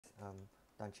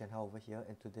Hao over here,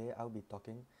 and today I'll be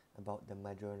talking about the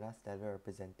Majorana stellar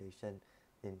representation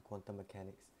in quantum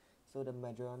mechanics. So the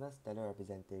Majorana stellar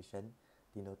representation,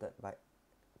 denoted by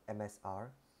MSR,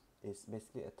 is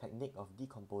basically a technique of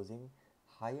decomposing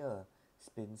higher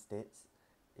spin states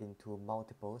into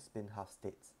multiple spin half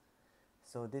states.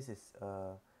 So this is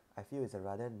I feel is a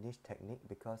rather niche technique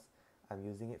because I'm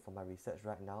using it for my research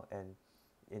right now, and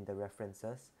in the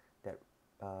references that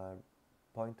uh,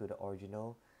 point to the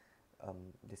original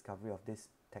discovery of this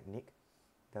technique,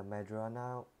 the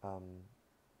Majorana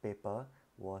paper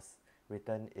was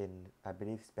written in, I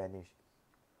believe, Spanish,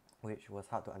 which was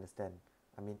hard to understand.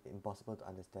 I mean, impossible to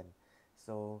understand.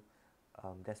 So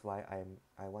that's why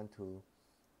I want to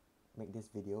make this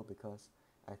video, because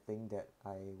I think that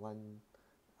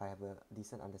I have a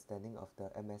decent understanding of the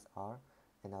MSR,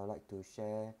 and I would like to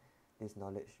share this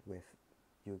knowledge with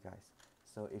you guys.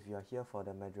 So if you are here for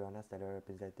the Majorana stellar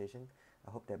representation,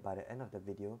 I hope that by the end of the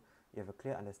video you have a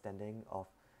clear understanding of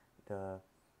the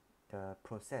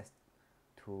process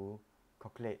to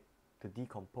calculate, to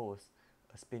decompose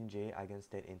a spin J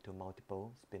eigenstate into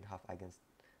multiple spin half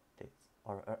eigenstates,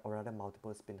 or rather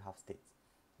multiple spin half states.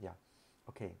 Yeah,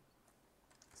 okay.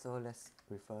 So let's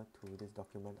refer to this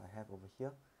document I have over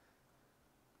here.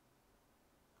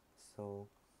 So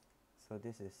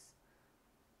this is,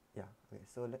 yeah, okay.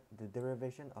 So the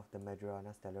derivation of the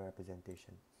Majorana stellar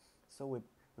representation. So we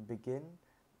begin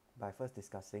by first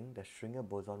discussing the Schwinger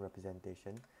boson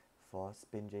representation for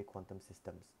spin J quantum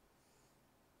systems.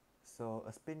 So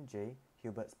a spin J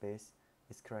Hilbert space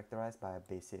is characterized by a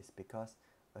basis, because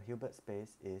a Hilbert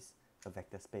space is a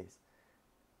vector space,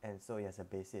 and so it has a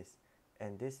basis,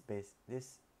 and this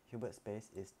Hilbert space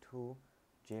is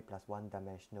 2J plus 1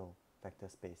 dimensional vector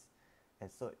space, and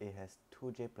so it has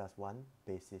 2J plus 1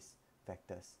 basis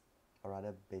vectors, or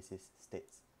rather basis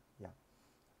states. Yeah,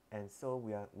 and so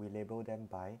we label them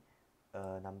by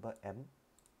a number m.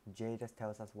 J just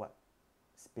tells us what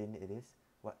spin it is,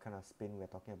 what kind of spin we're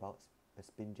talking about, a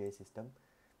spin J system,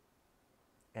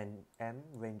 and m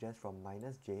ranges from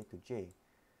minus J to J.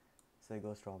 So it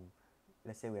goes from,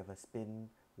 let's say we have a spin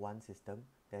 1 system,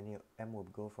 then m will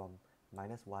go from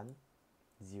minus 1,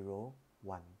 0,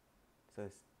 1. So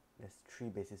there's 3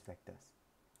 basis vectors.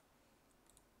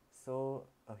 So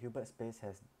a Hilbert space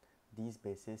has these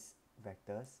basis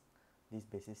vectors, these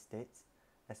basis states,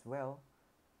 as well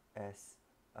as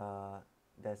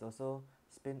there's also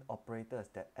spin operators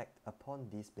that act upon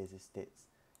these basis states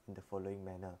in the following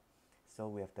manner. So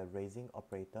we have the raising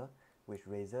operator, which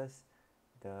raises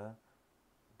the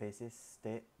basis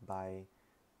state by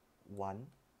 1.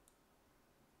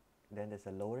 Then there's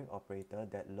a lowering operator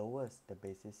that lowers the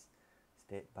basis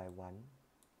state by 1.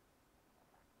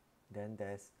 Then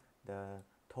there's the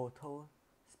total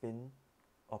spin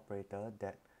operator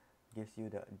that gives you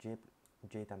the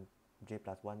J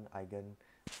plus 1 eigen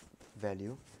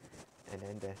value, and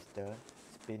then there's the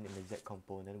spin in the Z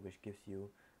component, which gives you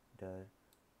the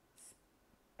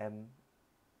M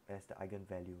as the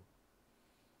eigenvalue.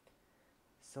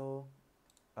 So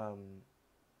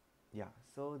yeah,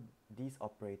 so these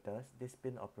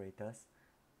spin operators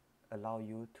allow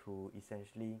you to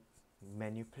essentially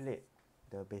manipulate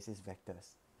the basis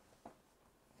vectors.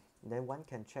 Then one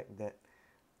can check that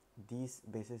these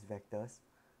basis vectors,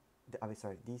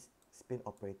 these spin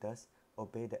operators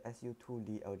obey the SU2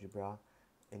 Lie algebra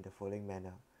in the following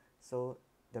manner. So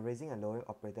the raising and lowering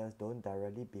operators don't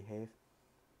directly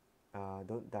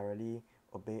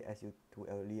obey SU2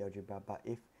 Lie algebra, but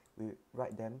if we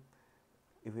write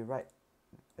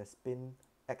the spin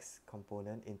x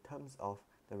component in terms of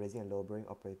the raising and lowering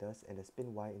operators, and the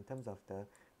spin y in terms of the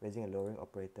raising and lowering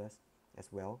operators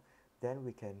as well, then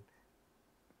we can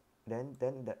then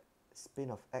the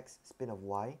spin of x, spin of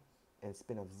y, and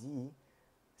spin of z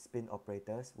spin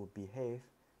operators would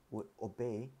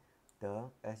obey the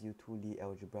SU2 Lie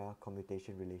algebra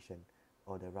commutation relation,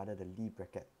 or rather the Lie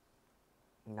bracket.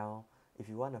 Now, if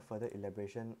you want a further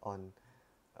elaboration on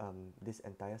this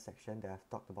entire section that I've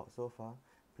talked about so far,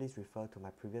 please refer to my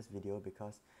previous video,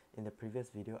 because in the previous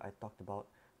video I talked about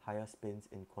higher spins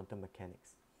in quantum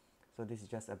mechanics. So this is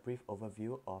just a brief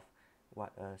overview of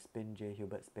what a spin J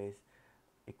Hilbert space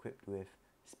equipped with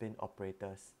spin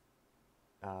operators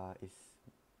is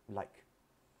like.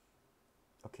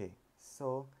 Okay,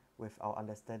 so with our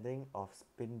understanding of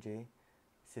spin J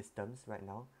systems right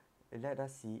now, let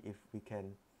us see if we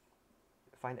can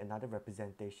find another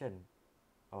representation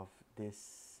of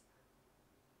this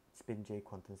spin J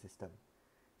quantum system.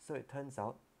 So it turns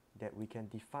out that we can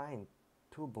define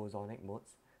two bosonic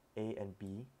modes, A and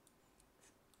B,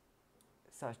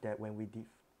 such that when we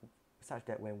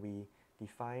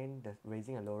define the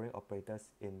raising and lowering operators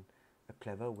in a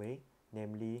clever way,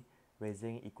 namely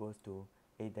raising equals to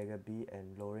A dagger B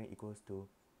and lowering equals to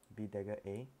B dagger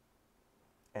A,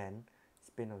 and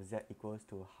spin of Z equals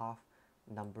to half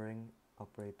numbering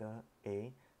operator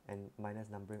A and minus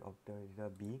numbering operator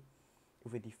B.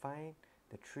 If we define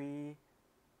the three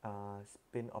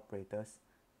spin operators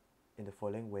in the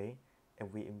following way,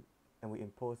 and we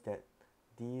impose that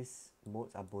these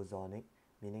modes are bosonic,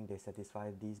 meaning they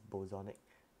satisfy these bosonic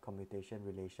commutation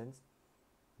relations,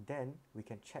 then we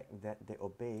can check that they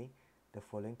obey the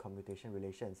following commutation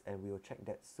relations, and we will check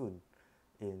that soon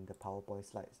in the PowerPoint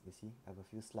slides. You see, I have a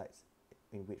few slides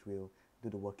in which we'll do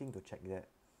the working to check that.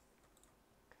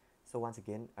 So once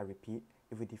again, I repeat,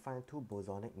 if we define two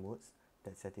bosonic modes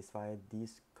that satisfy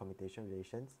these commutation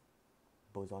relations,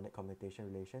 bosonic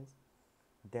commutation relations,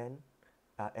 then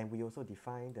and we also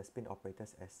define the spin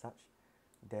operators as such,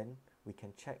 then we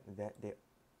can check that they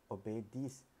obey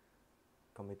these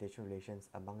commutation relations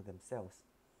among themselves.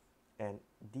 And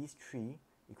these three,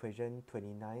 equation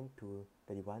 29 to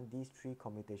 31, these three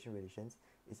commutation relations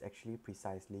is actually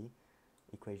precisely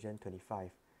equation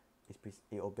 25.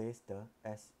 It obeys the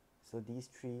S. So these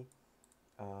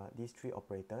three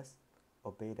operators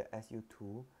obey the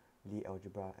SU2 Lie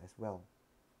algebra as well.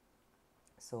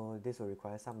 So this will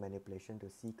require some manipulation to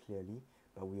see clearly,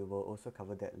 but we will also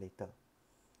cover that later.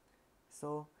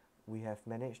 So we have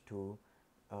managed to,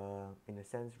 in a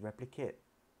sense, replicate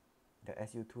the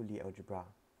SU2 Lie algebra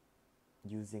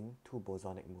using two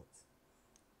bosonic modes.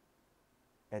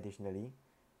 Additionally,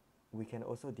 we can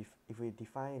also, if we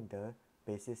define the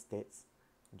basis states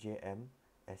Jm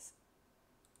as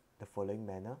the following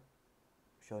manner,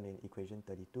 shown in equation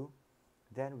 32,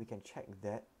 then we can check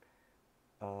that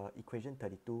equation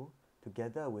 32,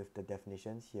 together with the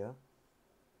definitions here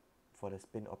for the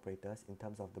spin operators in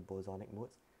terms of the bosonic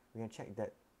modes, we can check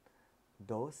that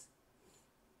those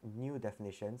new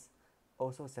definitions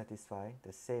also satisfy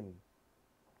the same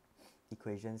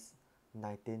equations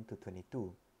 19 to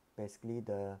 22. Basically,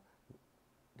 the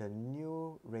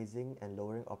new raising and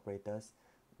lowering operators,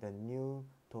 the new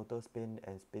total spin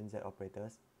and spin Z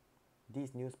operators,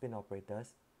 these new spin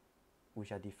operators,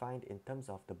 which are defined in terms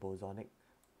of the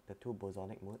two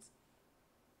bosonic modes,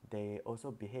 they also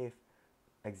behave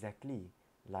exactly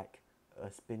like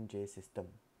a spin J system,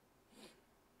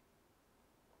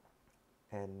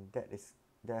 and that is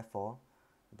therefore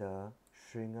the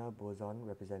Schwinger boson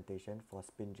representation for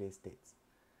spin J states.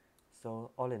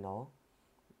 So all in all,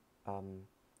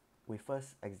 we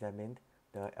first examined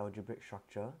the algebraic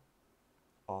structure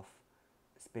of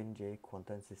spin J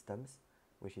quantum systems,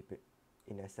 which is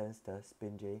in essence the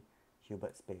spin J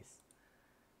Hilbert space,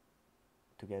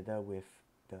 together with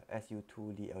the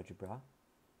SU2 Lie algebra.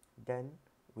 Then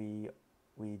we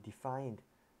defined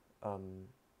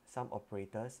some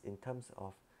operators in terms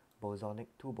of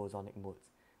two bosonic modes,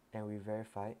 and we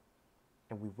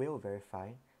will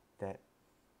verify that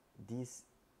these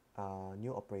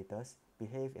new operators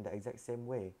behave in the exact same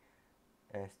way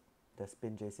as the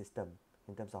spin J system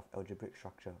in terms of algebraic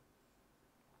structure.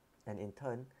 And in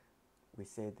turn, we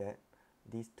say that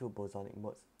these two bosonic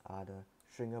modes are the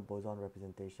Schwinger boson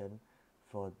representation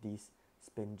for these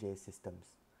spin J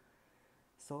systems.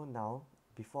 So now,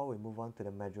 before we move on to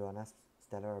the Majorana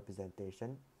stellar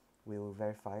representation, we will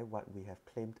verify what we have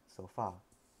claimed so far.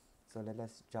 So let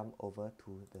us jump over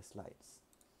to the slides.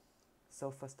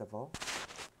 So first of all,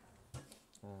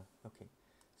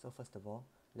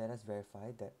 let us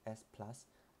verify that S plus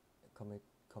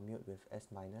commute with S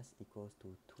minus equals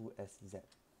to 2SZ.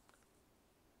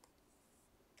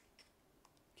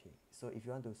 Okay, so if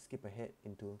you want to skip ahead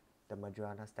into the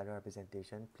Majorana stellar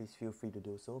representation, please feel free to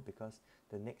do so, because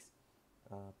the next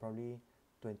probably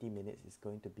 20 minutes is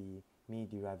going to be me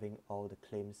deriving all the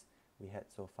claims we had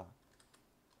so far.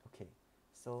 Okay,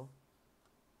 so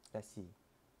let's see.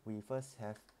 We first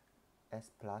have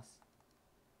S plus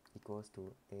equals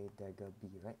to A dagger B,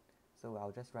 right? So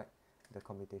I'll just write the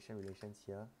commutation relations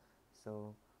here.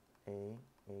 So A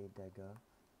dagger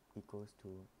equals to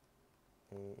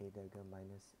A dagger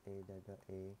minus A dagger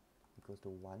A equals to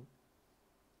 1,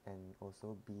 and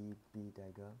also B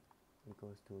dagger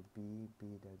equals to B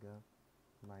dagger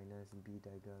minus B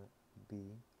dagger B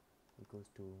equals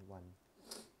to 1,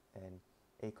 and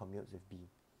A commutes with B.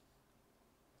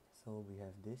 So we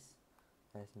have this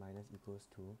S minus equals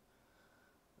to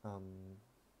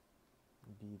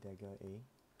B dagger A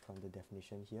from the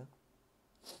definition here.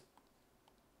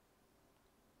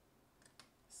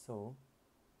 So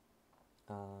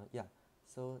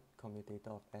so commutator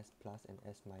of S plus and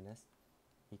S minus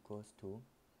equals to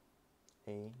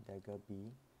A dagger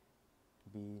B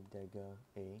dagger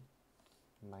A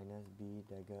minus B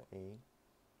dagger A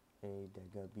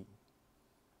dagger B.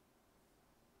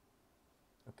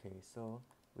 Okay, so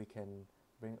we can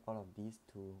bring all of these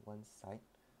to one side.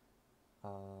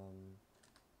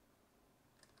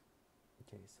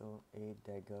 Okay, so A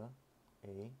dagger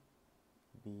A,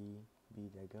 B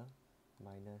dagger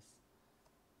minus,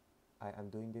 I'm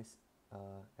doing this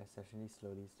exceptionally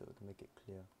slowly so to make it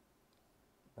clear,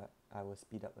 but I will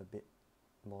speed up a bit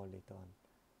more later on.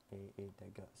 A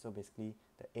dagger. So basically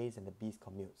the A's and the B's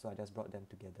commute, so I just brought them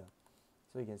together.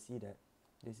 So you can see that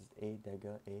this is A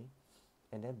dagger A,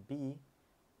 and then B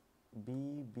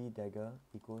dagger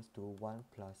equals to 1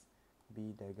 plus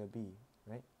B dagger B,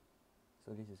 right?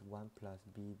 So this is 1 plus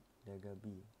B dagger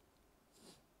B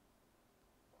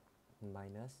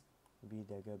minus B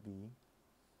dagger B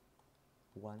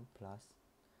 1 plus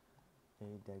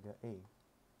A dagger A.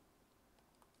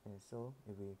 And so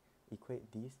if we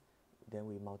equate these, then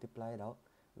we multiply it out,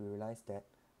 we realize that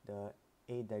the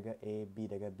A dagger A, B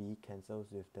dagger B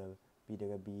cancels with the B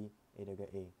dagger B, A dagger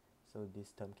A. So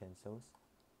this term cancels.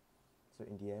 So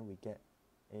in the end we get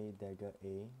A dagger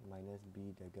A minus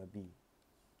B dagger B,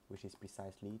 which is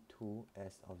precisely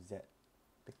 2s of z,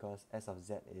 because s of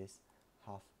z is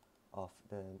half of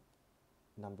the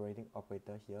numbering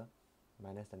operator here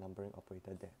minus the numbering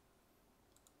operator there.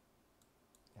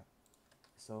 Yeah.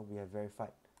 So we have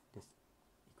verified this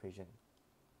equation.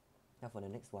 Now for the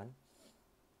next one,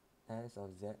 s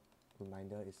of z,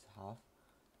 reminder, is half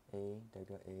A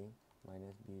dagger A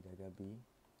minus B dagger B,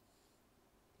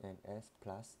 and s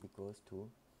plus equals to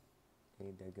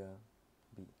A dagger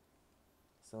B.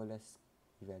 So let's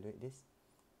evaluate this.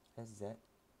 Sz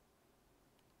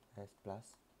s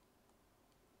plus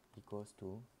equals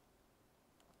to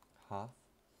half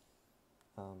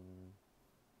A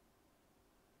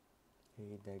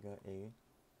dagger A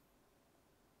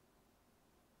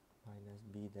minus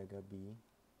B dagger B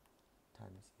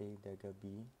times A dagger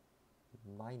B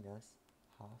minus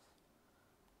half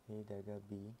A dagger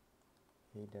B,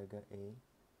 A dagger A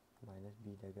minus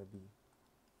B dagger B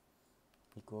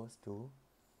equals to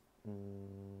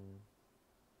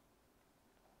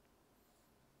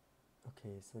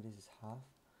okay, so this is half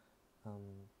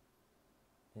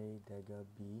A dagger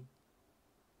B,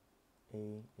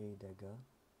 A dagger,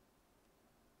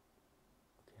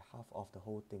 okay, half of the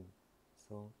whole thing,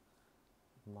 so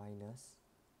minus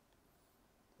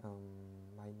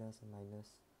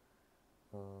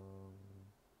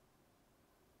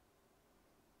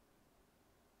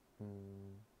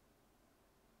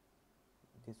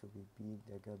this will be B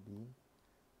dagger B,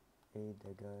 A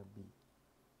dagger B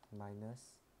minus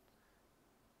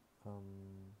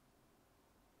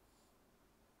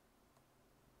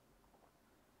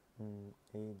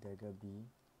A dagger B,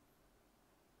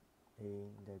 A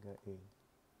dagger A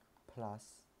plus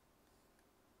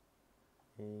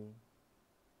A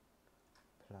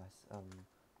plus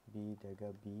B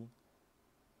dagger B,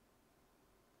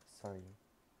 sorry,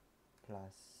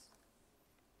 plus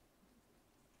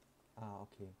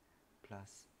okay,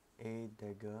 plus A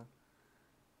dagger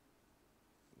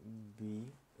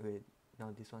B, wait,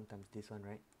 now this one times this one,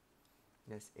 right?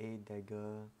 That's A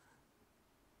dagger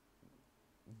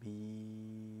B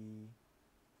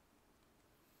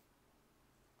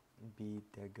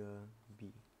dagger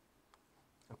B.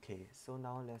 Okay, so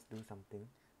now let's do something.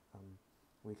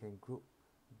 We can group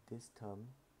this term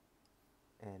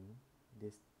and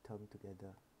this term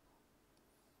together,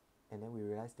 and then we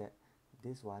realize that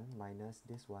this one minus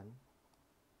this one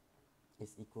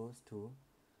is equals to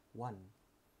 1,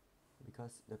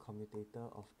 because the commutator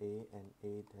of A and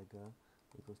A dagger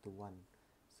equals to 1.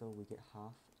 So we get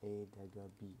half A dagger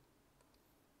B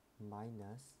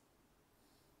minus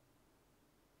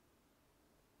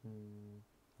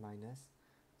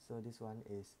so this one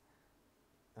is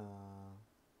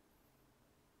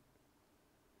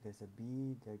there's a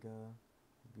B dagger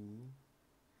B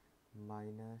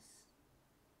minus,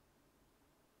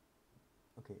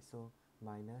 okay, so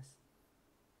minus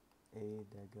A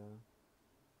dagger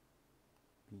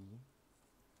B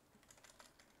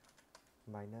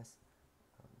minus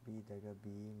B dagger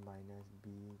B minus B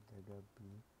dagger B.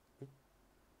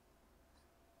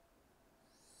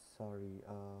 Sorry,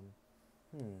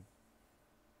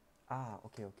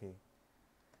 okay.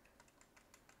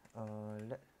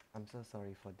 I'm so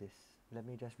sorry for this. Let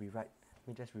me just rewrite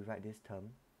this term.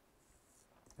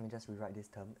 Let me just rewrite this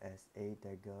term as A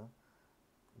dagger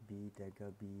B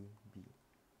dagger B B.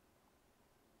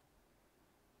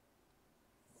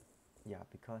 Yeah,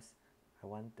 because I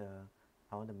want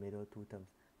the middle two terms.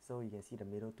 So you can see the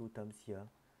middle two terms here.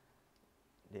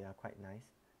 They are quite nice.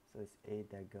 So it's A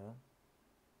dagger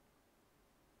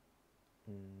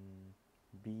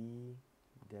B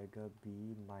dagger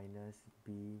B minus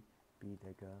B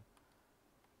dagger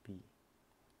B.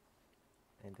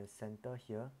 and the center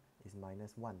here is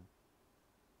minus 1.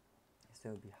 So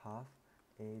it will be half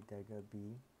a dagger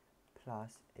b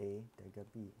plus a dagger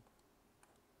b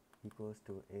equals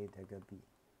to a dagger b,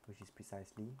 which is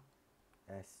precisely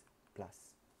s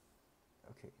plus.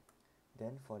 Okay,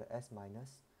 then for the s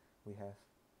minus, we have,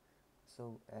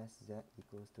 so sz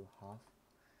equals to half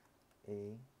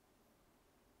a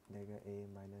dagger a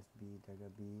minus b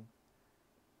dagger b,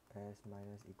 s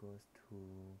minus equals to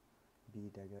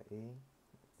b dagger a.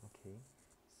 Okay,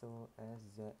 so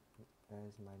sz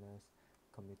s minus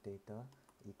commutator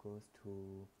equals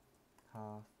to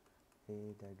half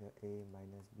a dagger a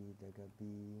minus b dagger b,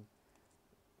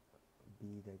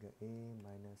 b dagger a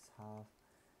minus half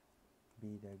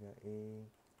b dagger a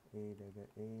dagger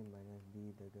a minus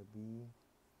b dagger b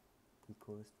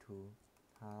equals to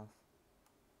half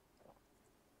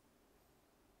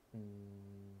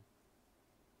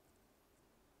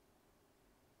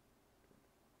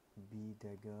b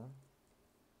dagger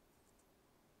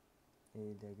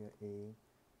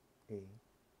a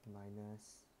minus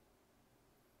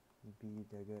b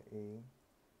dagger a,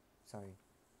 sorry,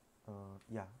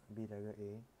 yeah, b dagger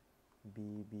a b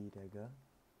dagger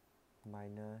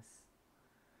minus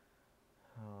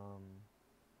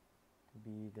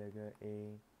b dagger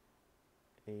a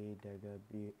dagger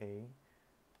b a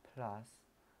plus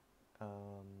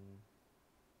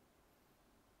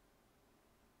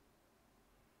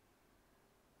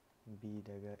b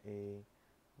dagger a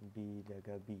b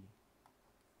dagger b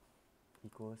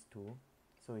equals to,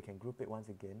 so we can group it once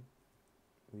again.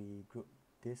 We group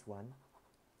this one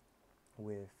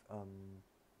with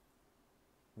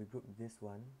we group this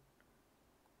one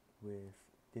with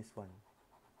this one,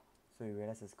 so we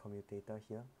realize there's commutator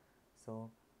here, so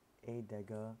a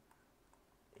dagger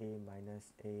a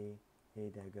minus a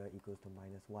dagger equals to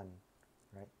minus 1,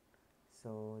 right?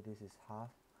 So this is half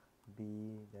b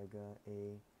dagger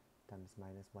a times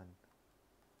minus 1,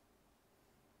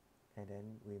 and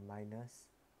then we minus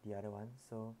the other one,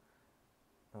 so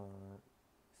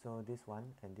so this one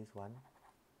and this one,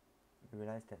 you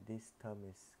realize that this term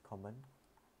is common,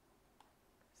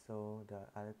 so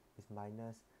the other is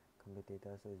minus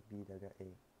commutator, so it's b dagger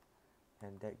a,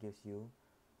 and that gives you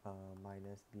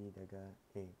minus b dagger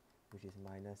a, which is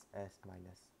minus s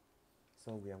minus.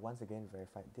 So we have once again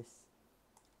verified this.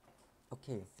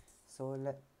 Okay, so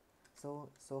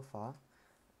so far,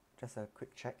 just a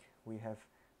quick check, we have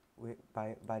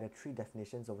by the three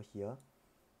definitions over here,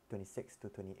 26 to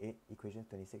 28, equations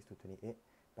 26 to 28,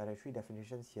 by the three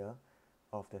definitions here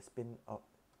of the spin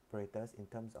operators in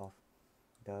terms of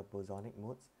the bosonic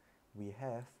modes, we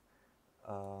have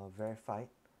verified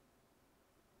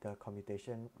the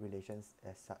commutation relations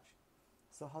as such.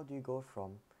 So how do you go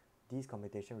from these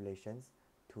commutation relations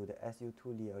to the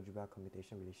SU2 Lie algebra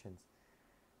commutation relations?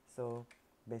 So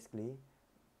basically,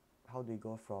 how do you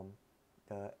go from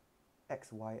the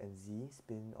x, y, and z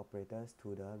spin operators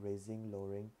to the raising,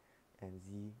 lowering, and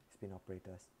z spin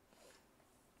operators?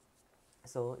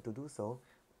 So to do so,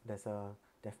 there's a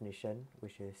definition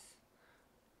which is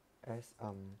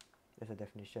there's a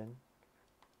definition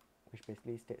which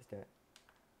basically states that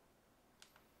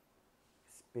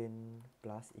spin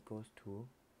plus equals to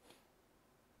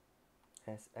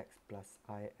sx plus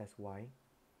I sy,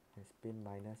 and spin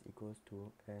minus equals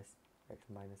to sx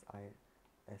minus I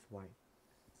sy.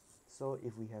 So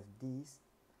if we have these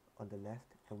on the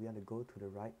left and we want to go to the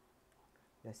right,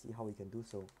 let's see how we can do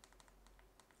so.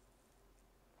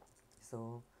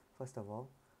 So first of all,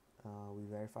 we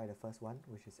verify the first one,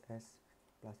 which is s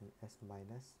plus and s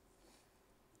minus,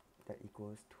 that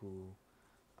equals to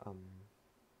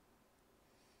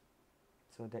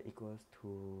so that equals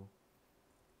to,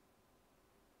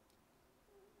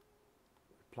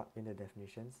 plug in the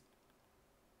definitions.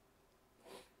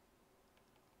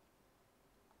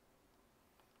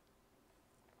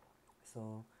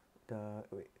 So the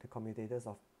commutators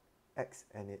of x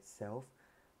and itself,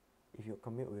 if you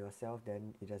commute with yourself,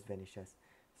 then it just vanishes.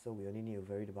 So we only need to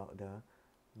worry about the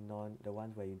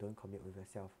ones where you don't commute with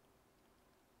yourself.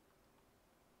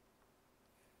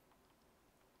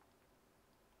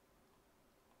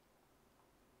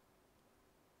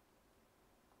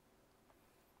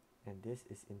 And this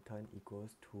is in turn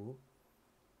equals to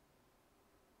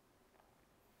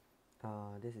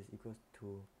this is equals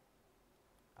to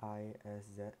I s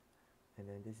z, and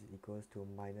then this is equals to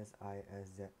minus I s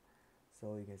z.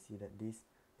 So you can see that they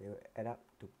will add up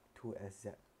to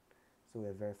 2sz. So we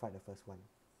have verified the first one.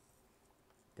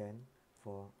 Then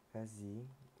for sz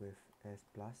with s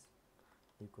plus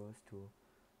equals to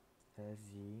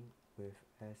sz with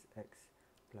sx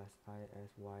plus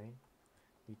isy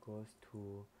equals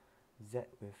to z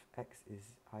with x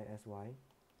is isy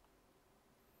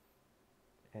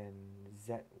and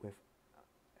z with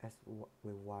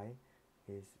with y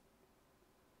is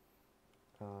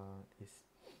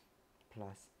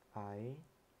plus I,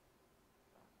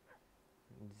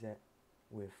 z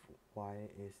with y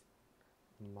is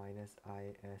minus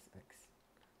I as x.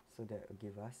 So that will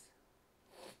give us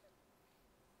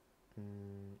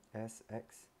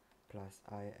sx plus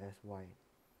I as y,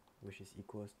 which is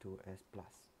equals to s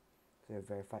plus. So we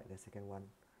verified the second one.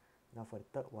 Now for the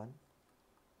third one,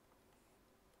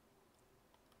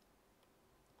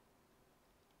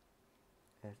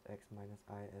 sx minus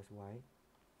I as y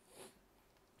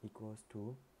equals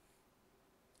to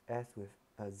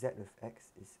z with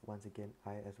x is once again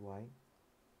I as y,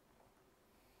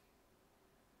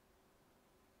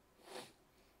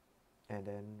 and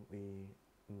then we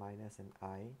minus an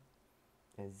I,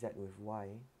 and z with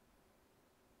y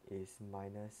is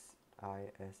minus I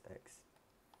as x.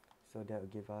 So that will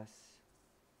give us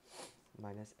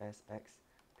minus sx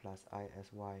plus I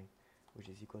as y, which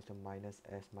is equals to minus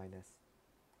s minus.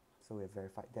 So we have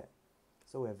verified that.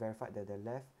 So we have verified that the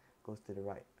left goes to the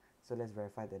right. So let's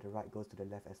verify that the right goes to the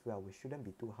left as well, which shouldn't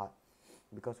be too hard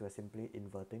because we're simply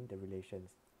inverting the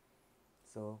relations.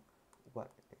 So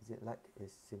what is it like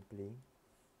is simply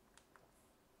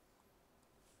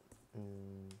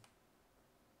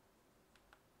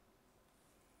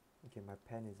okay, my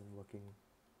pen isn't working.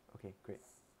 Okay, great.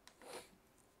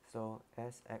 So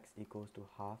sx equals to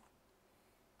half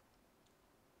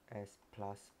s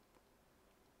plus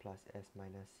s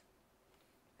minus,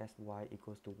 sy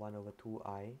equals to 1 over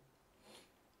 2I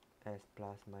s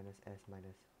plus minus s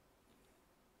minus.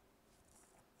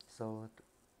 So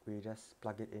we just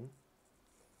plug it in.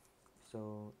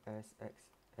 So sx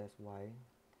sy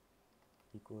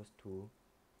equals to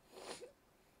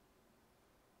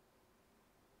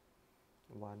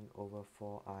 1 over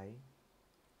 4I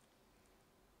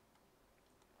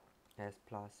s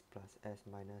plus s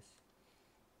minus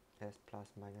s plus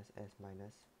minus s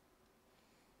minus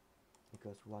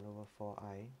equals 1 over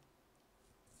 4I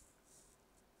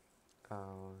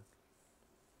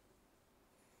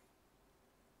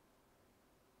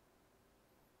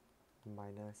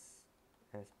minus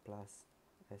s plus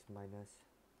s minus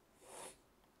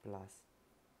plus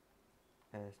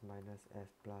s minus s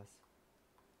plus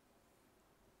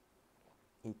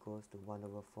equals to 1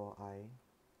 over 4I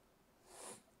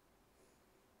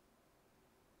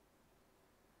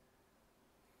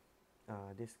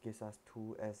this gives us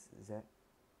 2sz,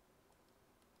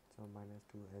 so minus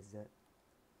 2sz,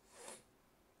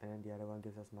 and then the other one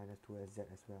gives us minus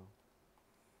 2sz as well.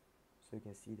 So you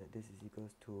can see that this is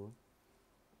equals to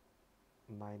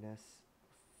minus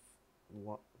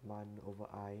 1 over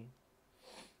I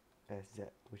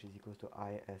sz, which is equals to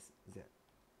I sz.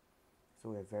 So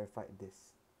we have verified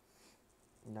this.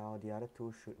 Now the other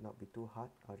two should not be too hard.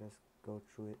 I'll just go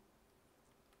through it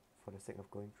for the sake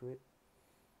of going through it.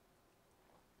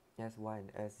 Sy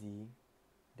and sz,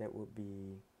 that would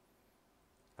be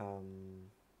 1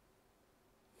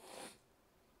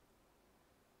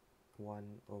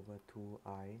 over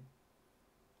 2I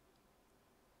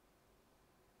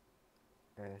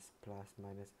s plus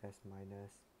minus s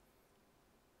minus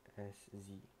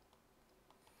sz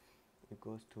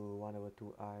equals to 1 over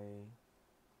 2I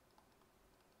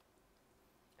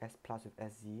s plus with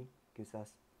sz gives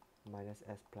us minus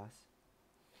s plus,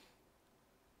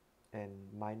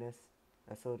 and minus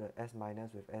so the s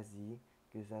minus with sz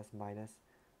gives us minus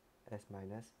s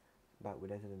minus, but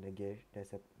there's a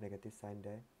negative sign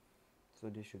there, so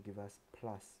this should give us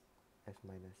plus s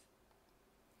minus.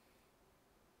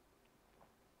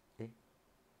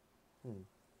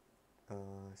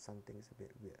 Something's a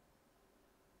bit weird.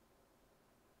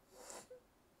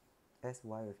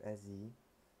 Sy with sz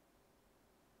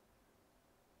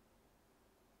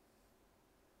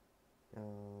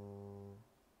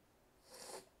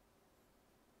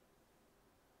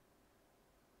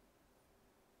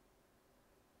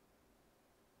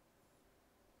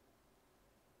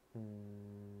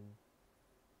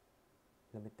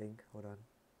let me think, hold on.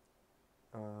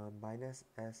 Minus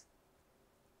s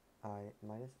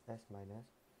minus s minus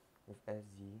with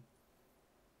sz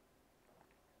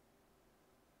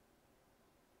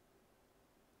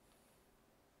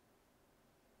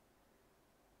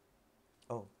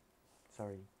oh,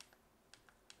 sorry,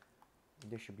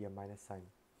 this should be a minus sign,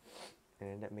 and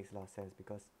then that makes a lot of sense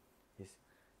because it's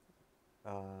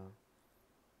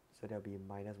so there'll be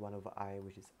minus 1 over I,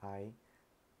 which is I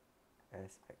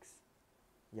as x.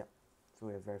 Yep, so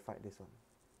we have verified this one.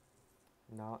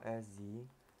 Now sz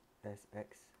as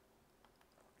x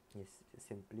is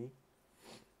simply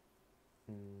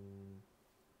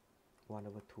 1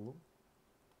 over 2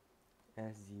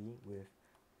 sz with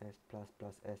s plus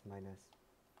plus s minus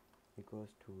equals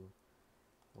to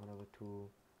 1 over 2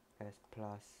 s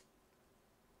plus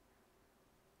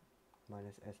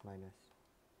minus s minus,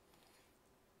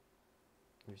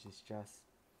 which is just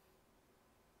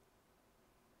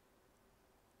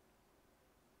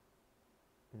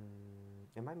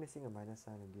am I missing a minus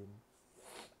sign again?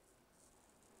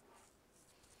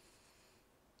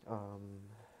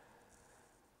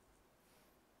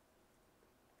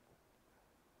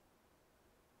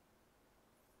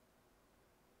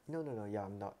 No, yeah,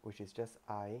 I'm not, which is just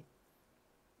I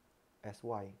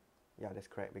sy. Yeah, that's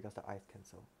correct, because the i's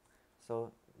cancel.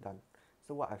 So done.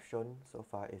 So what I've shown so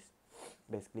far is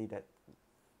basically that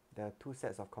there are two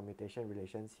sets of commutation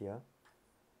relations here.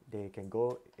 They can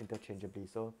go interchangeably,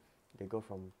 so they go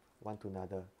from one to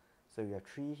another. So we have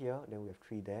 3 here, then we have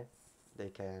 3 there. They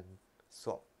can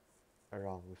swap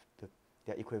around with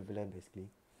their equivalent basically.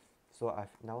 So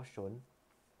I've now shown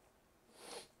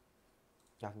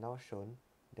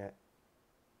that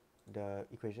the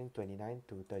equation 29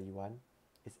 to 31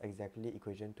 is exactly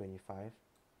equation 25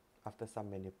 after some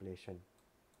manipulation.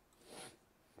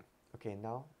 Okay,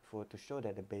 now to show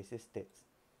that the basis states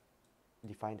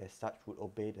defined as such would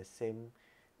obey the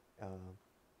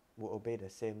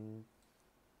same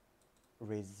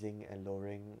raising and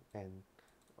lowering, and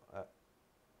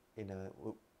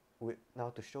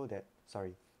now to show that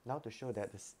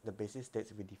the basis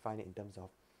states, we define it in terms of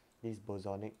these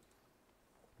bosonic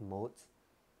modes,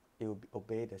 it will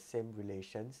obey the same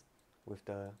relations with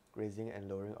the raising and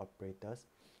lowering operators,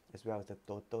 as well as the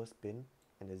total spin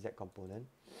and the z component.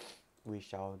 We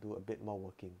shall do a bit more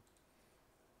working.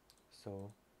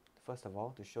 So first of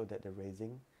all, to show that the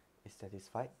raising is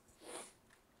satisfied,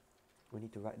 we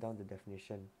need to write down the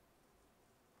definition.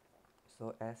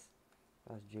 So S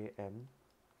plus Jm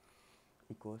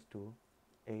equals to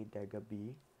A dagger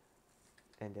B,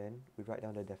 and then we write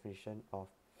down the definition of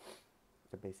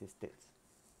the basis states.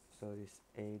 So it's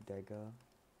A dagger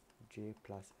J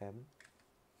plus M,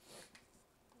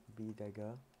 B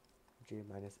dagger J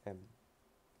minus M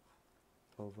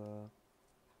over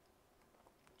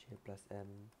J plus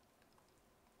M,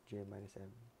 J minus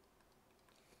M.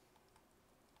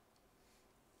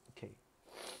 Okay,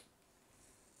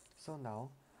 so now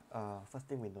first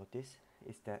thing we notice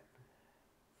is that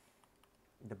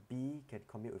the B can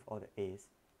commute with all the A's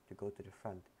to go to the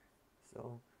front.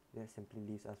 So that simply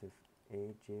leaves us with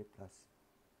AJ plus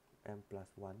M plus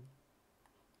 1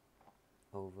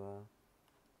 over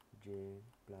J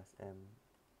plus M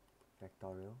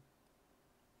factorial.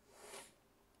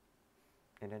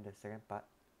 And then the second part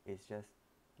is just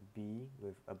B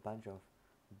with a bunch of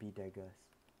B daggers.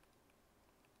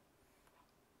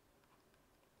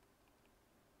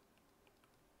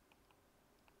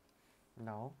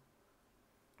 Now,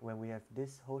 when we have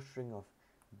this whole string of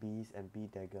B's and B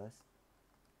daggers,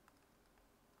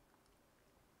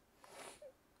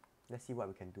 let's see what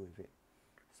we can do with it.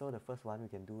 So the first one we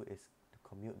can do is to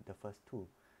commute the first two.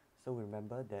 So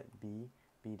remember that B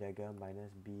dagger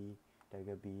minus B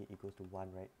dagger B equals to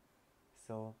 1, right?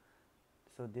 So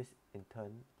this in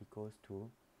turn equals to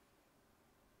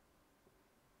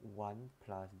 1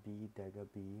 plus B dagger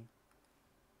B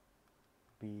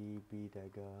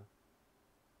dagger,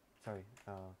 sorry,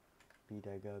 B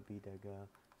dagger,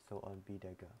 so on B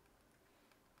dagger.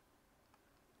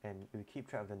 And we keep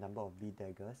track of the number of B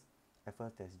daggers. At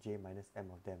first there's J minus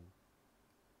M of them.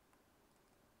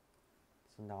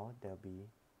 So now there'll be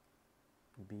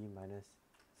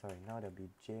now there'll be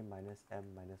J minus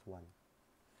M minus 1.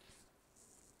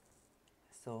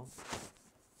 So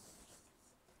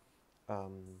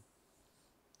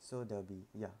so there'll be,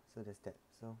 so that's that.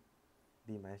 So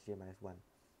B minus J minus 1.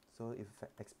 So if I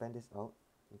expand this out,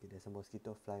 okay, there's a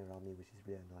mosquito flying around me, which is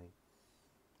really annoying.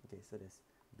 Okay, so there's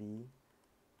B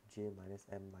J minus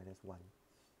M minus 1,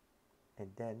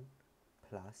 and then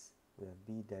plus we have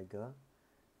B dagger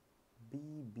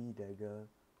B dagger,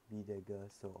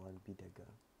 so on B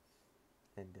dagger,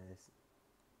 and there's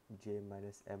J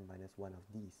minus M minus 1 of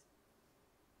these,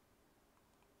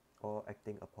 all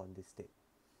acting upon this state.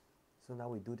 So now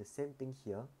we do the same thing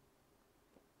here.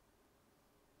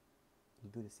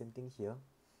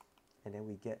 And then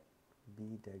we get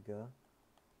B dagger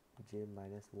J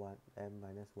minus 1 M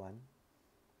minus 1.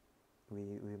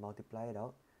 We multiply it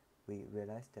out. We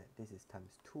realize that this is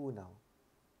times 2 now,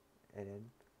 and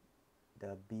then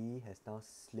the B has now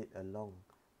slid along.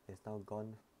 It's now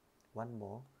gone one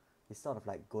more. It's sort of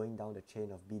like going down the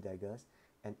chain of B daggers,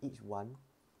 and each one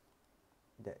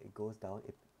that it goes down,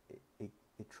 it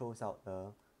throws out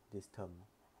this term.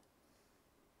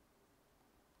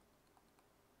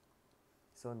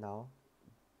 So now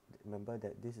remember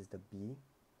that this is the B,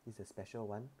 This is a special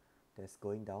one that's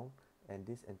going down, and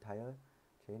this entire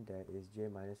chain there is j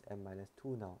minus m minus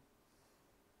 2 now.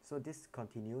 So this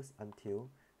continues until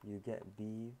you get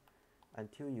b,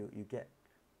 until you get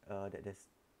that there's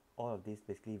all of this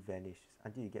basically vanishes,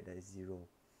 until you get that 0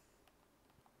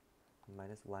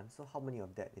 minus 1. So how many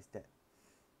of that is that?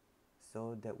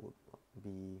 So that would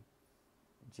be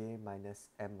j minus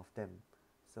m of them.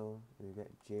 So you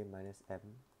get j minus m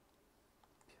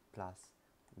plus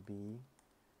b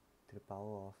to the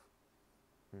power of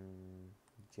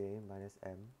j minus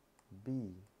m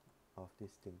b of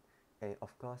this thing. And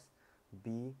of course,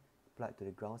 b applied to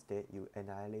the ground state, you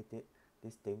annihilate it,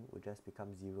 this thing would just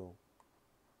become 0.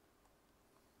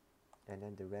 And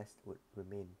then the rest would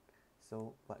remain.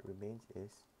 So what remains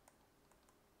is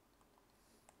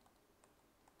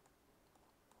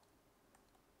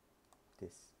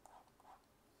this.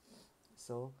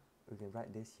 So we can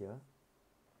write this here.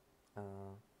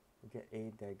 We get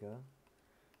a dagger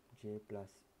j plus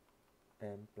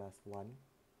m plus 1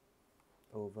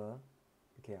 over,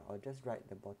 okay, I'll just write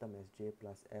the bottom as j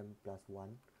plus m plus 1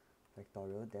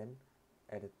 factorial, then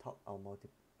at the top I'll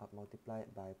multiply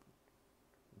it by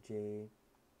j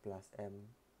plus m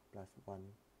plus 1.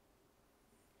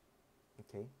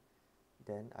 Okay,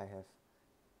 then I have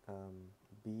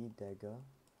b dagger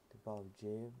to the power of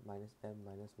j minus m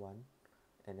minus 1,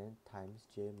 and then times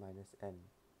j minus m,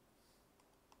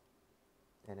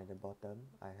 and at the bottom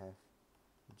I have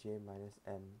j minus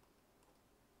m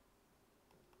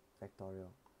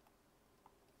factorial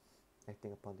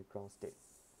acting upon the ground state.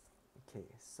 Okay,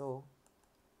 so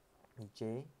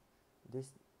j,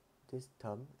 this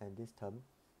term and this term,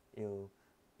 it'll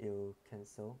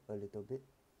cancel a little bit,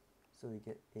 so we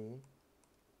get a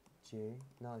j.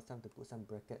 Now it's time to put some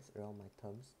brackets around my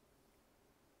terms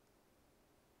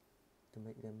to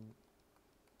make them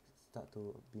start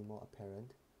to be more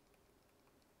apparent.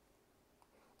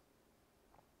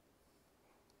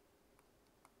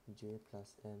 J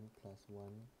plus m plus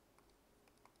 1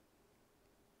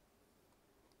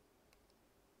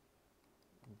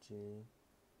 j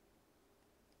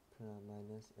plus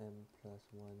minus m plus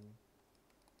 1,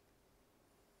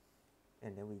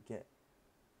 and then we get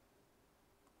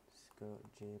square root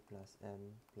j plus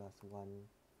m plus 1 and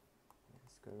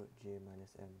square root j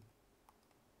minus m,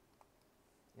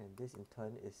 and this in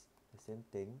turn is the same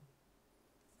thing.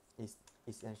 It's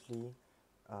essentially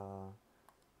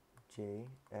j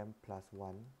m plus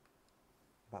 1,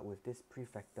 but with this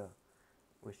prefactor,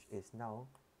 which is now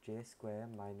j square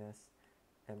minus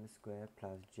m square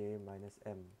plus j minus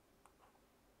m,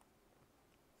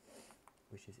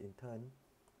 which is in turn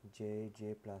j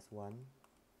plus 1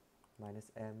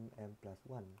 minus m plus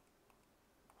 1,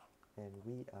 and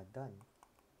we are done.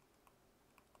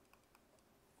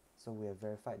 So we have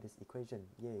verified this equation,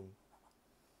 yay.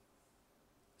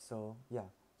 So yeah,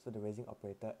 so the raising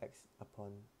operator acts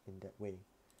upon in that way.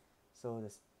 So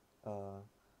this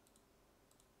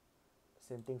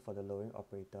same thing for the lowering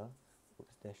operator.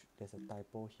 Oops, there's a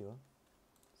typo here,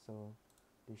 so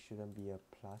this shouldn't be a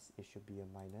plus, it should be a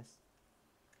minus.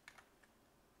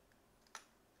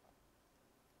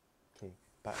 Okay,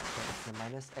 but the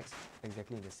minus acts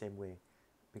exactly in the same way,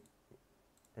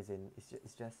 as in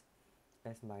it's just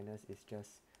s minus is just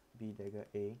b dagger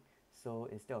a, so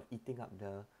instead of eating up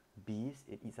the b's,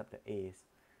 it eats up the a's.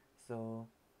 So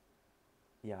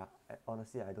yeah,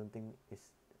 honestly I don't think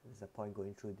there's a point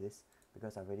going through this,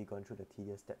 because I've already gone through the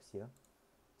tedious steps here.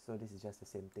 So this is just the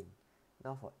same thing.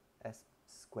 Now for s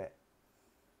squared.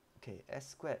 Okay, s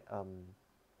squared,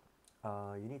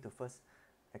 you need to first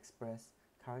express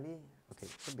currently. Okay,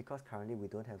 so because currently we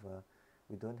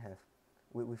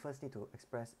first need to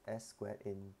express s squared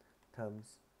in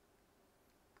terms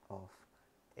of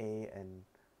a and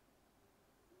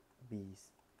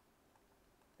b's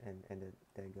and the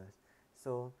daggers.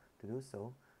 So to do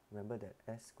so, remember that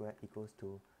s squared equals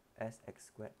to sx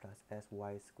squared plus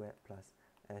sy squared plus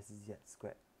sz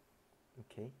squared.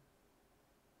 Okay.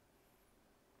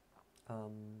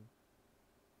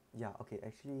 Yeah, okay,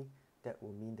 actually that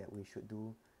will mean that we should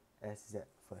do sz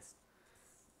first.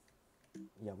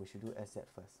 Yeah, we should do sz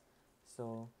first.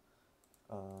 So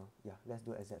yeah, let's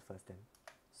do sz first then.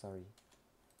 Sorry.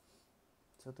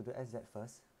 So to do sz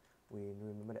first, we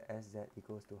remember that sz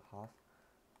equals to half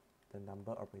the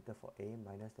number operator for a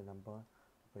minus the number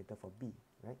operator for b,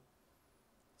 right?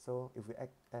 So if we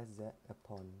act sz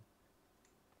upon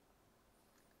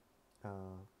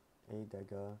a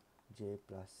dagger j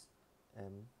plus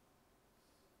m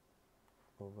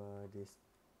over this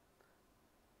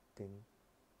thing,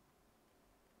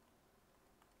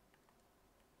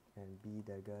 and b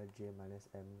dagger j minus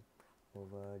m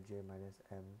over j minus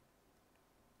m,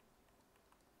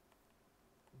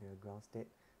 ground state,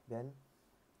 then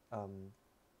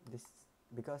this,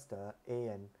 because the A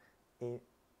and A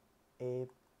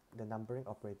the numbering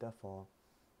operator for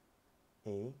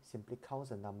A simply counts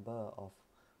the number of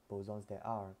bosons there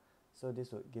are, so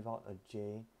this would give out a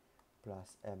J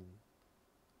plus M.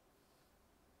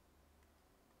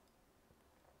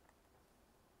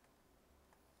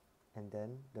 And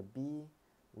then the B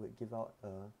would give out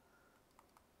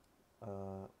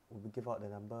the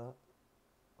number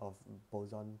of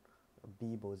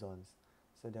B bosons,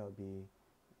 so that would be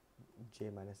J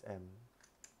minus M.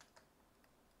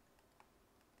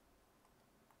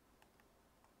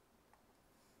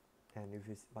 And if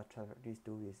it's what these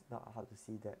do is not hard to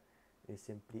see that it's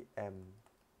simply M.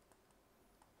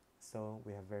 So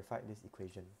we have verified this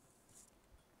equation.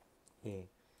 Okay,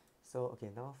 so okay,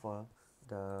 now for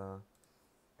the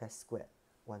S squared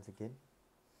once again.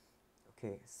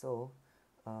 Okay, so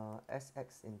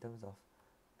Sx in terms of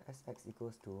Sx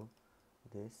equals to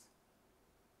this,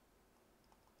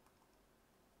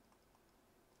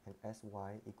 and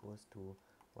Sy equals to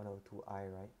 1 over 2i,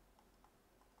 right?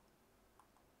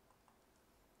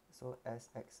 So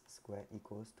Sx squared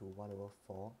equals to 1 over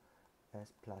 4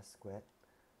 S plus squared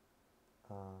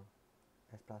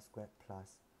S plus squared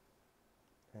plus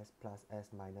S plus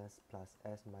S minus plus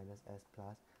S minus S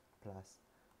plus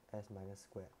S minus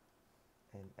squared,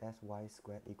 and Sy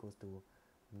squared equals to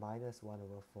minus 1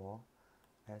 over 4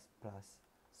 S plus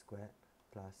squared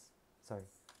plus,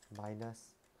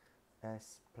 minus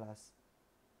S plus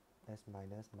S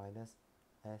minus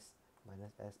S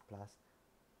minus S plus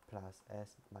S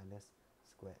minus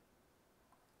squared.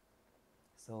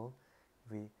 So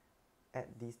if we add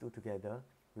these two together,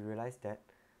 we realize that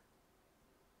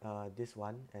this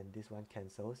one and this one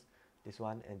cancels, this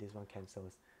one and this one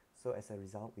cancels. So as a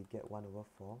result, we get 1 over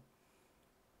 4.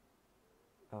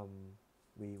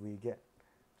 We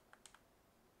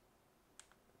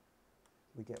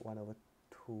get 1 over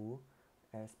 2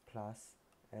 S plus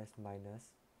S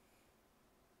minus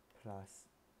plus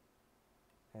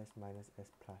S minus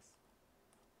S plus.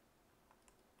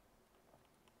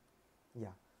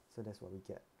 Yeah, so that's what we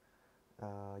get.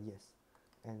 Yes,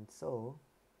 and so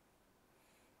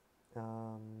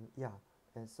yeah,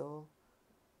 and so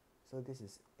this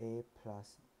is A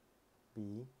plus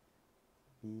B,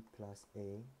 B plus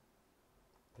A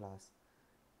plus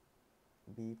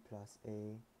B plus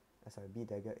A, B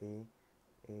dagger A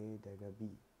dagger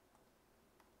B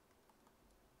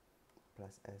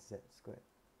plus SZ squared.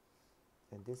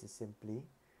 And this is simply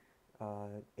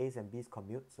A's and B's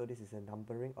commute, so this is a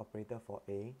numbering operator for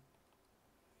A,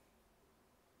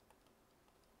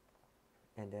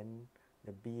 and then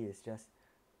the B is just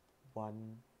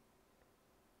 1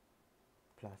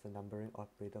 plus a numbering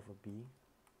operator for B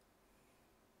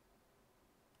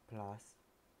plus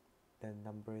the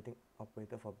numbering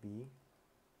operator for B.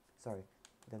 Sorry,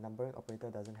 the numbering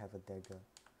operator doesn't have a dagger.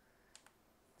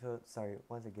 So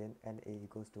once again, NA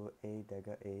equals to A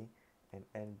dagger A and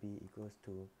NB equals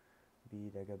to B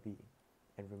dagger B.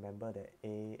 And remember that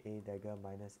A dagger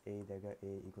minus A dagger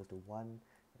A equals to 1,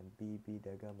 and B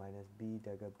dagger minus B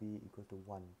dagger B equals to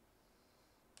 1.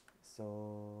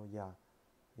 So yeah.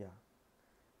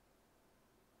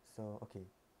 So okay,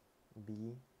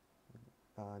 B,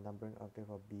 numbering operator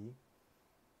for B,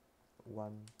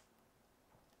 1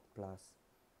 plus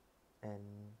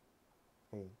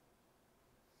NA.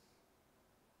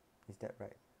 Is that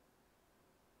right?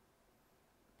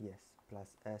 Yes,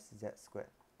 plus SZ squared.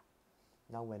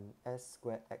 Now when S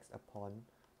squared acts upon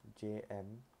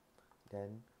JM,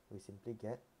 then we simply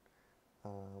get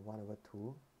 1 over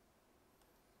 2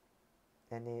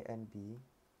 NA and B.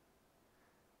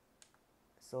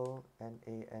 So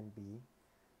NA and B,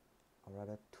 or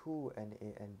rather 2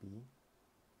 NA and B.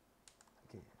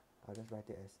 Okay, I'll just write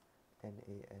it as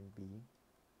NA and B.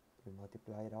 We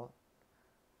multiply it out,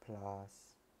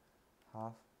 plus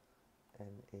half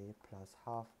NA plus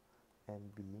half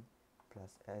NB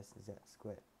plus SZ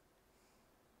squared,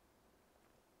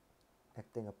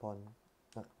 acting upon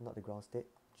not the ground state,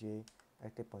 J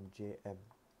acting upon JM.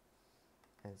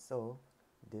 And so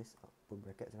this, put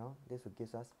brackets around, this will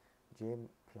give us J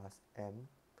plus M,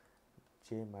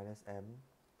 J minus M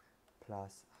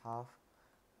plus half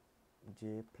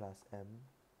J plus M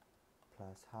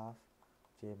plus half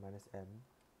J minus M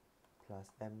plus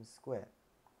M squared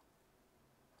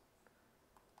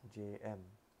JM.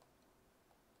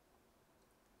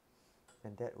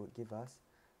 And that would give us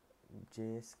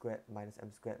J squared minus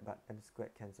M squared, but M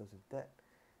squared cancels with that,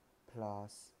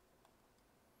 plus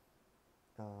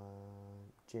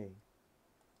J,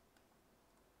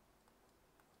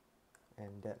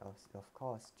 and that of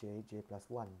course J plus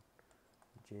 1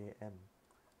 JM.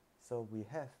 So we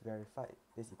have verified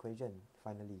this equation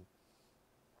finally.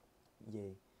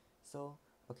 Yay. So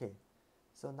okay,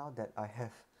 so now that I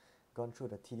have gone through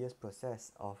the tedious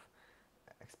process of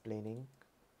explaining,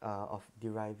 of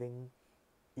deriving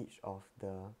each of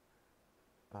the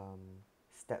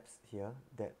steps here,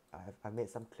 that I've made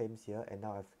some claims here, and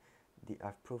now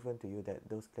I've proven to you that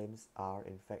those claims are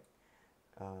in fact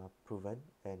proven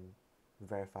and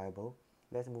verifiable.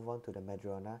 Let's move on to the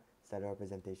Majorana stellar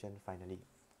representation finally.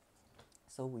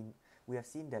 So we have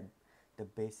seen that the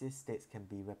basis states can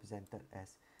be represented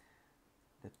as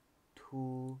the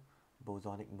two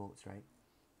bosonic modes, right,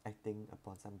 acting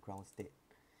upon some ground state.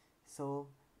 So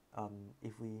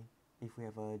if we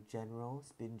have a general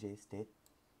spin J state,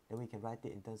 then we can write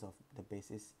it in terms of the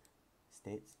basis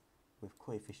states with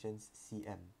coefficients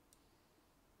Cm,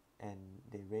 and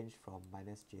they range from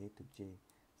minus J to J.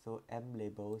 So M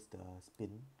labels the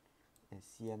spin and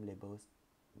Cm labels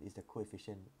is the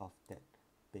coefficient of that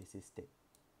basis state.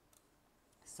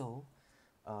 So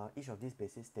each of these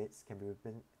basis states can be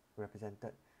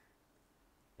represented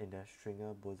in the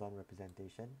Schwinger boson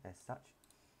representation as such,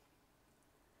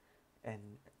 and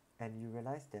you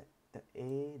realize that the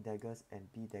A daggers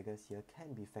and B daggers here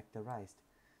can be factorized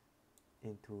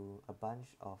into a bunch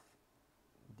of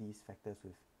these factors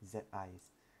with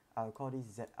zi's. I'll call these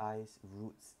zi's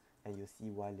roots, and you'll see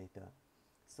why later.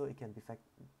 So it can be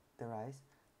factorized,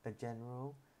 a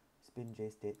general spin J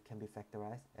state can be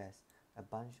factorized as a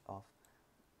bunch of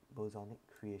bosonic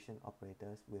creation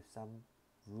operators with some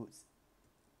roots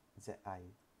zi.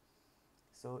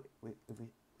 So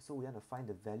we want to find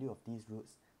the value of these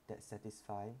roots that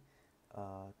satisfy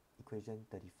equation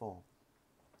 34.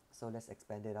 So let's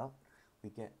expand it out. We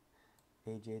get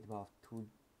aj to the power of 2,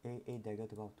 a dagger to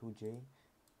the power of 2j,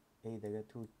 a dagger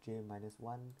 2j minus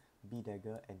 1, b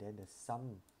dagger, and then the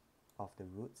sum of the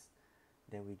roots.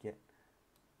 Then we get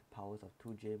the powers of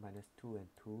 2j minus 2 and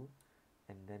 2,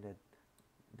 and then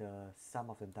the sum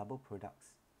of the double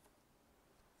products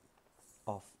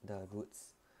of the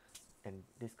roots, and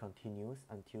this continues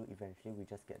until eventually we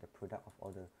just get the product of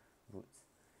all the roots.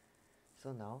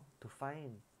 So now to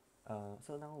find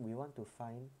so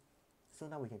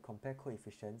now we can compare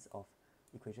coefficients of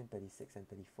equation 36 and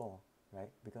 34, right?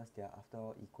 Because they are after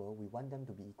all equal, we want them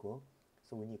to be equal,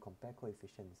 so we need to compare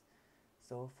coefficients.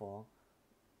 So for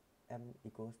m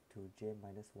equals to j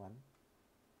minus 1,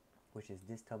 which is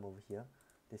this term over here,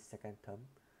 this second term,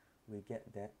 we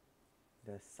get that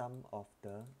the sum of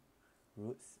the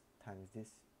roots times this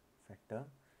factor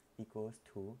equals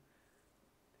to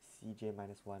cj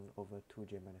minus 1 over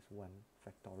 2j minus 1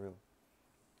 factorial,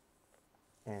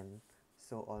 and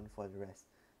so on for the rest.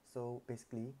 So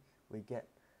basically we get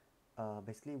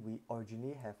we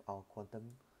originally have our quantum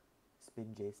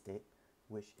spin J state,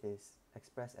 which is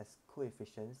expressed as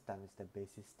coefficients times the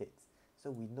basis states. So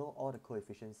we know all the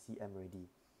coefficients Cm already.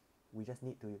 We just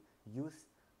need to use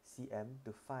Cm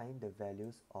to find the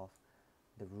values of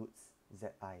the roots Zi.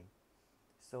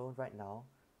 So right now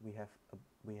we have a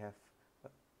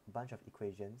bunch of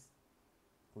equations.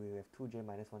 We have 2j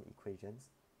minus 1 equations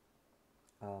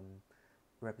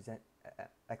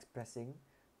expressing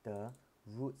the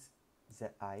roots Zi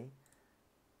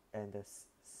and the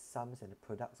sums and the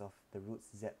products of the roots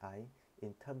Zi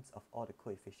in terms of all the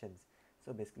coefficients.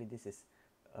 So basically this is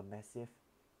a massive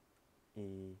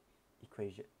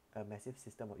massive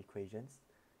system of equations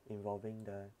involving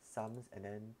the sums and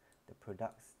then the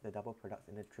products, the double products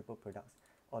and the triple products,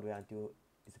 all the way until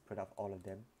it's a product of all of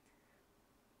them.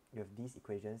 You have these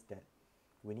equations that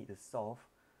we need to solve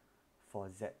for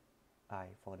Zi,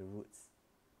 for the roots,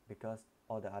 because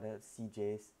all the other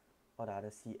Cj's, all the other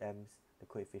Cm's, the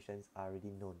coefficients are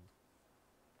already known.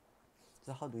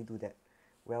 So how do we do that?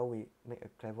 Well, we make a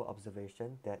clever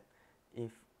observation that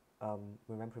if,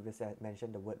 remember previously I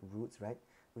mentioned the word roots, right?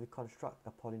 We construct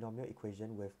a polynomial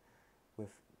equation with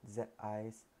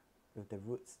zi's, with the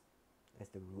roots as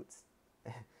the roots.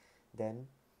 Then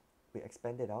we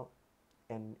expand it out,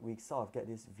 and we sort of get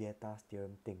this Vieta's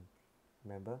theorem thing.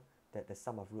 Remember that the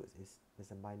sum of roots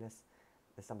is a minus,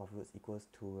 the sum of roots equals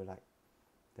to like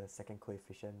the second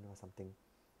coefficient or something.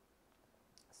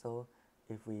 So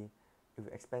if we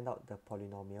expand out the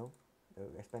polynomial,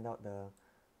 with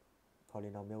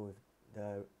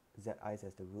the zi's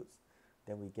as the roots,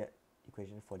 then we get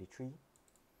equation 43,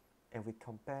 and we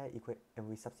compare and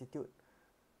we substitute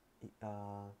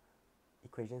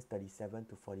equations 37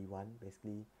 to 41,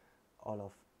 basically all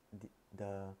of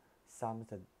the sums,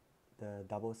 the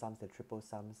double sums, the triple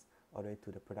sums, all the way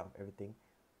to the product of everything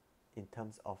in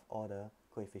terms of all the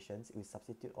coefficients. We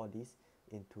substitute all these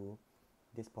into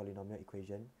this polynomial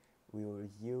equation. We will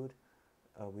yield,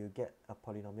 we'll get a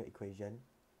polynomial equation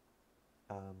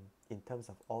in terms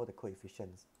of all the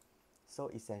coefficients. So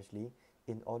essentially,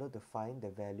 in order to find the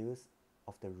values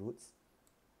of the roots,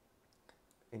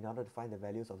 in order to find the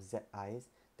values of zi's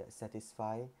that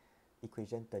satisfy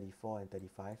equation 34 and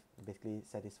 35, basically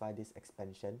satisfy this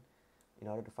expansion, in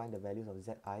order to find the values of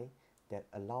zi that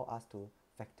allow us to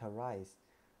factorize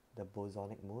the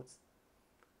bosonic modes,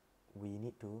 we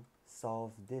need to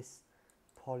solve this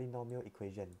polynomial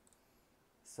equation.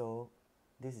 So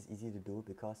this is easy to do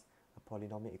because a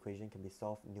polynomial equation can be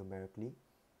solved numerically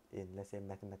in, let's say,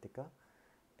 Mathematica,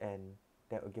 and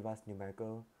that will give us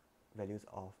numerical values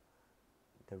of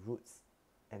the roots,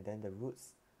 and then the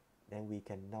roots, then we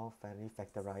can now finally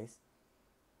factorize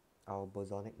our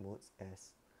bosonic modes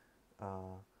as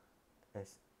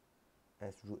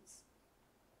roots.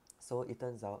 So it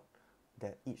turns out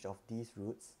that each of these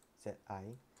roots, zi,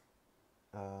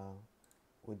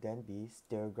 would then be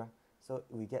stereographed. So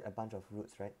we get a bunch of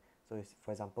roots, right? So it's,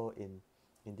 for example, in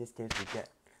this case, we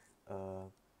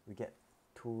get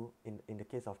two, in the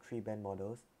case of three band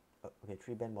models. Okay,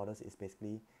 three band models is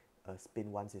basically a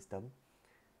spin 1 system.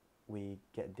 We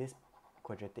get this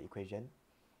quadratic equation,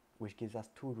 which gives us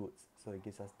two roots. So it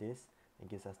gives us this and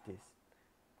gives us this.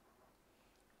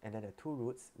 And then the two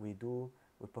roots, we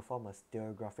perform a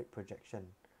stereographic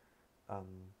projection.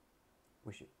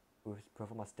 We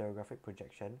perform a stereographic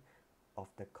projection of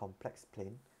the complex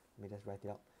plane. Let me just write it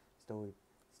out. So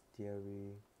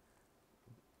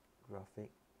stereographic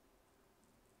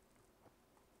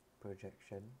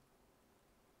projection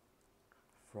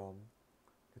from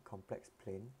the complex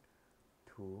plane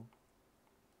to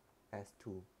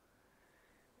S2,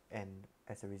 and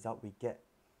as a result we get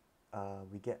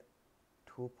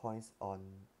 2 points on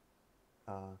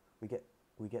we get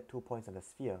 2 points on the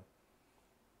sphere,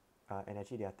 and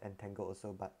actually they are entangled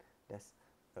also, but that's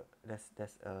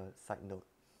a side note.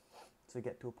 So we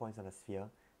get 2 points on the sphere.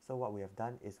 So what we have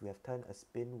done is we have turned a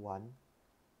spin 1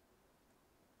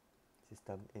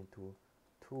 system into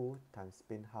 2 times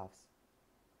spin halves,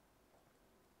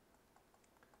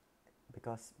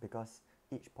 because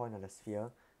each point on the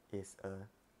sphere is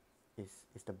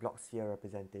the block sphere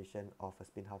representation of a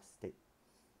spin half state.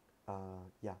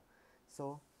 Yeah,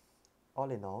 so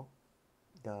all in all,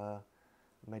 the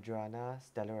Majorana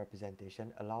stellar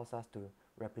representation allows us to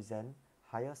represent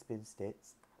higher spin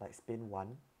states like spin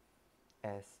 1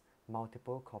 as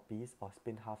multiple copies of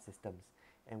spin half systems.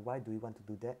 And why do we want to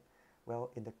do that?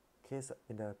 Well, in the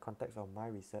context of my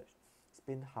research,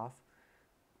 spin half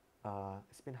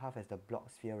has the block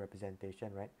sphere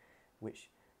representation, right,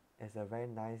 which is a very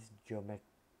nice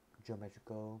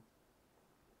geometrical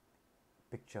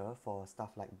picture for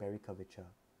stuff like Berry curvature,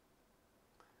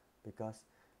 because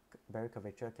Berry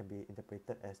curvature can be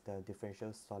interpreted as the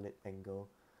differential solid angle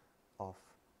of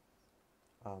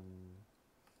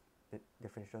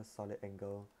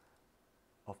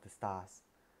the stars,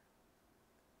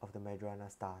 of the Majorana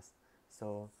stars.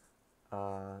 So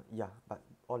yeah, but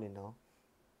all in all,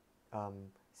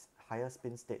 higher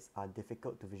spin states are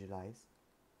difficult to visualize,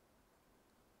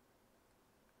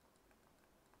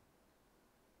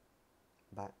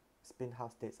 but spin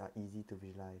half states are easy to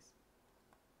visualize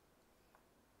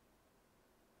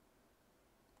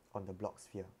on the block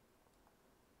sphere.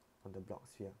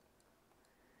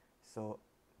 So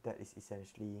that is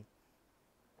essentially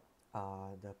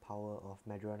the power of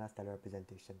Majorana stellar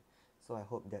representation. So I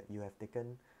hope that you have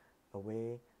taken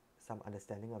away some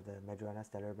understanding of the Majorana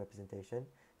stellar representation.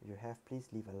 If you have, please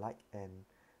leave a like and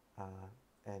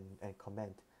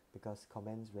comment, because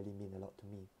comments really mean a lot to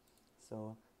me.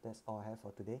 So that's all I have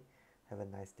for today. Have a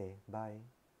nice day. Bye.